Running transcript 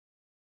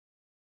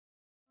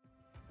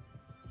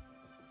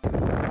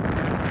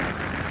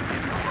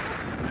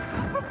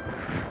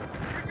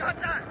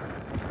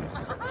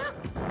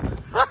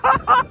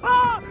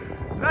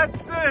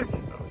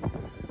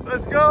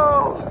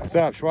go. What's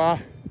up,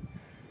 Schwa?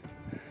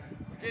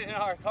 Getting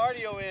our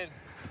cardio in.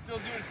 Still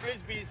doing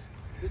frisbees.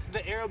 This is the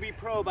Aerobie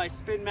Pro by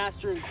Spin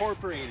Master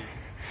Incorporated.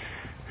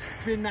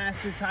 Spin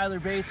Master Tyler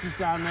Bates is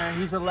down there.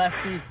 He's a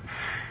lefty.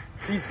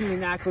 He's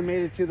getting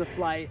acclimated to the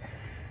flight.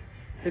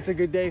 It's a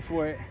good day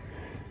for it.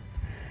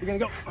 We're gonna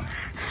go.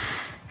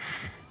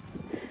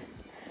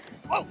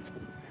 Whoa!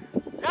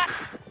 Yes!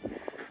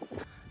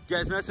 You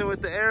guys messing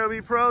with the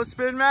Aerobie Pro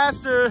Spin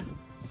Master?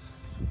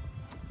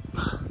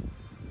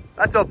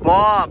 That's a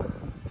bomb.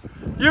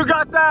 You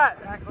got that!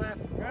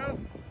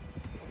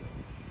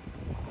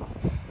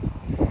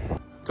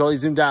 Totally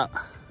zoomed out.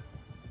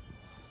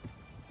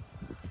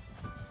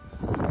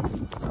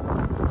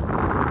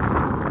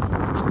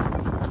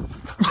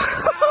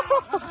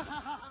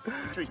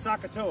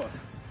 Sakatoa.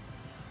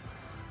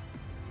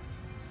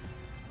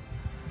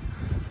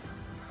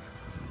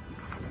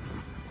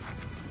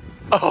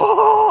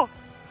 Oh!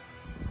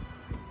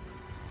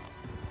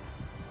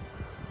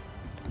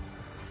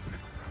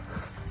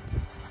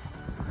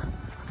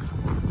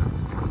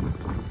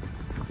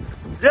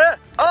 Yeah!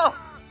 Oh!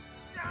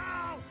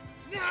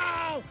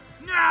 No!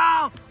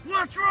 No!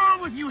 What's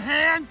wrong with you,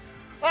 hands?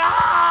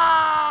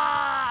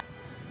 Ah!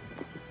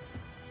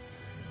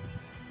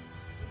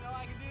 You know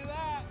I can do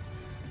that.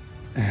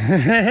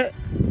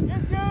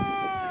 You're good!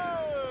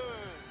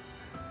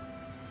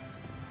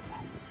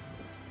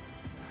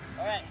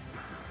 Alright.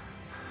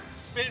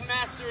 Spin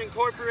Master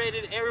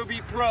Incorporated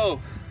Aerobie Pro.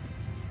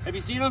 Have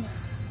you seen them?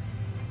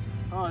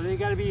 Oh, they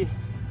gotta be,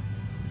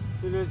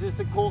 there's just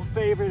a cult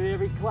favorite in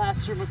every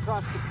classroom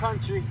across the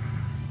country.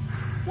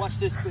 Watch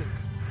this thing.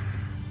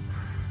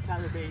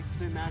 Tyler Bates,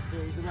 Spin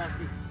Master, he's a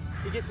lefty.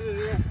 He gets it in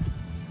the air.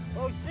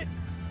 Oh shit!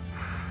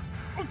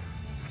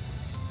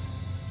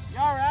 You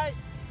alright?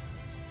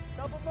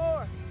 Couple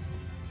more.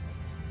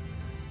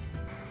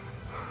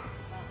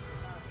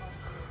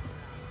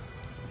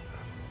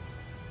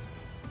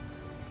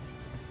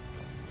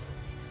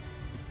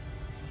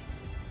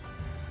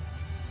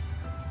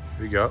 Here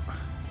we go.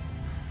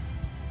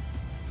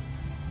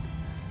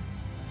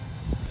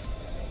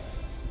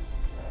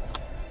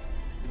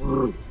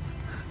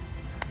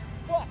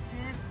 Fuck,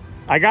 dude.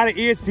 I got an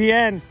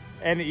ESPN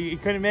and he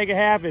couldn't make it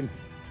happen.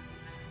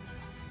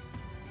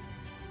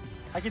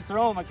 I can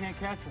throw him, I can't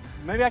catch him.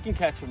 Maybe I can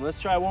catch him.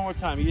 Let's try one more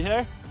time. You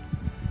there?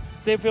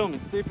 Stay filming,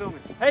 stay filming.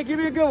 Hey, give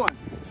me a good one.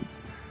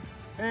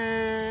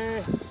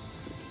 Hey.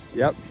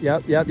 Yep.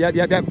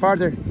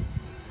 Farther.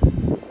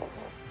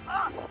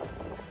 Ah.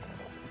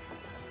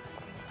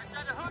 I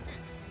tried to hook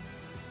it.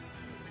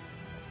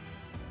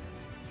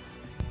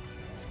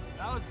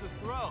 That was the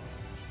throw.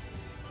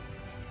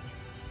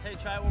 Hey,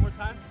 try it one more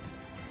time.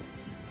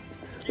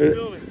 Keep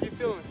filming, keep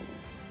filming.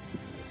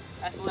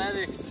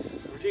 Athletics.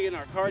 We're digging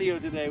our cardio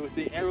today with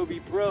the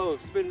Aerobie Pro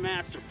Spin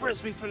Master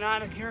Frisbee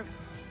Fanatic here.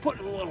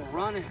 Putting a little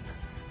run in.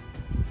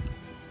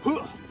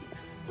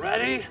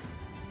 Ready?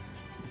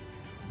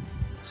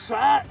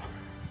 Shot.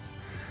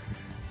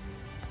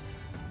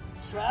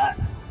 Shot.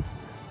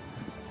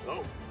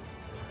 Oh.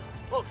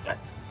 Oh, shit.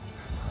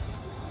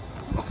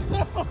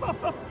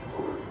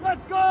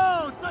 Let's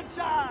go,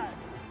 sunshine.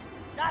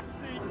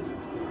 Yahtzee.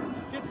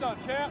 Get some,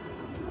 champ.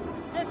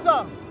 Get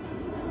some.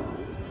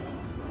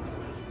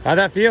 How'd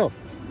that feel?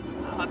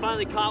 I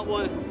finally caught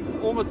one.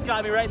 Almost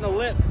got me right in the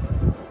lip.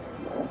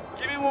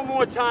 Give me one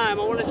more time.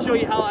 I want to show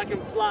you how I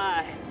can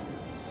fly.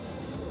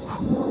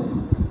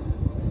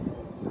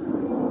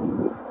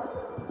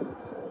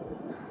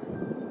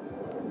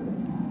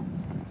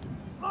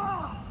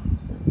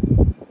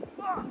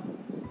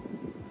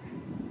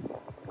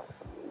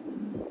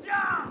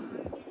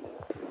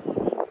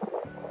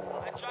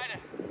 I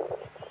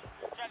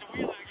tried to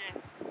wheel it again.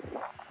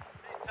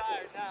 He's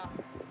tired now.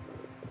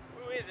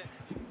 Who is it?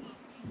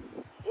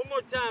 One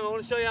more time. I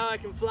want to show you how I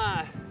can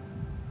fly.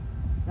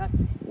 That's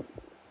it.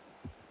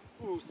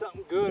 Ooh,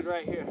 something good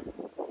right here.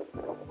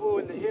 Ooh,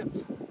 in the hips.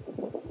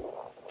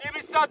 Give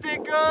me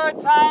something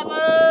good,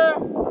 Tyler!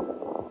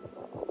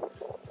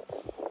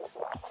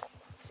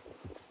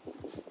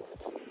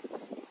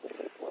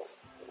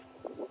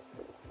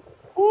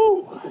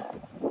 Ooh!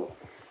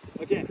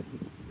 Again,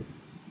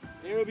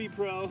 Aerobie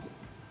Pro.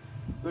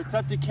 They're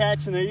tough to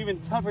catch and they're even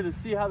tougher to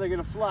see how they're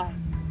gonna fly.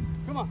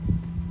 Come on.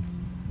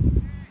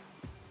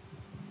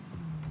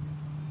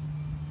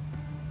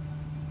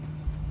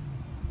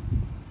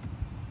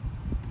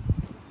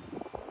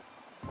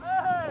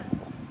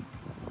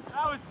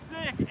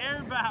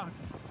 Air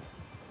bounce.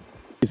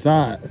 You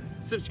saw it.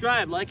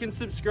 Subscribe, like and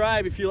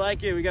subscribe if you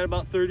like it. We got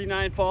about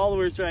 39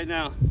 followers right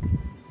now.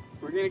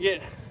 We're going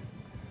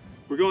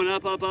up. We're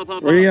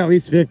gonna get at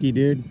least 50,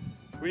 dude.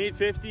 We need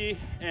 50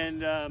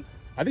 and I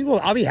think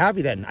I'll be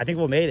happy then. I think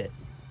we'll made it.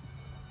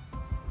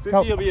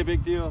 50 will be a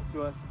big deal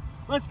to us.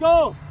 Let's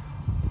go.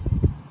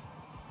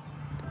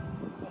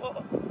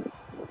 Oh.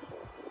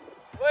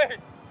 Wait.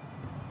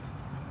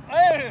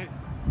 Hey.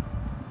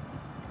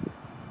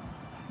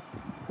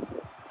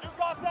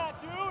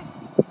 That, dude.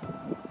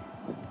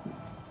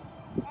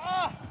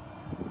 Ah.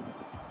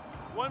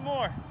 One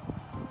more,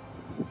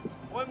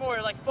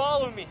 like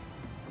follow me,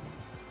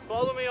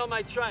 Follow me on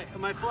my flight.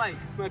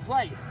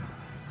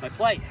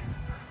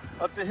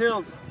 Up the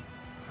hills.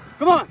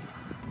 Come on.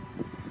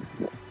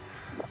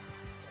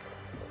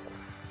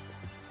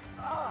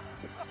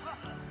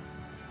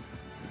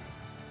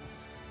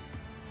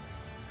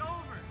 It's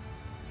over.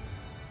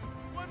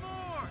 One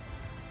more.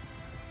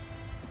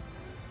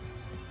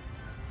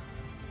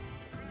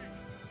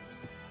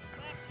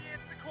 Last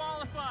chance to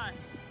qualify.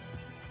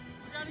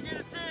 We gotta get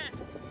a 10.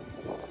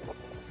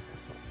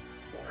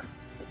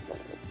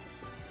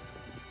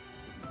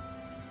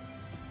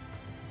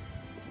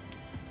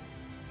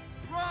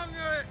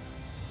 Stronger.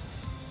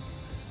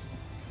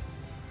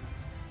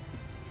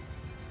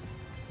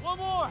 One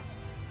more.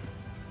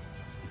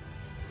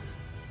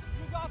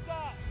 You got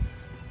that.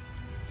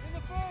 In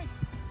the face.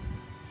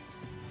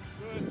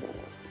 Good.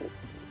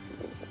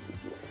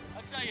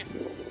 I tell you,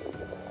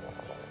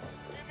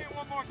 give me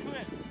one more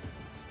clip.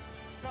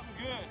 Something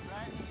good,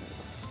 right?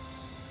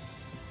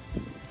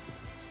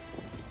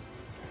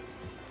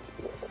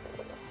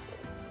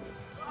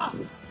 Ah.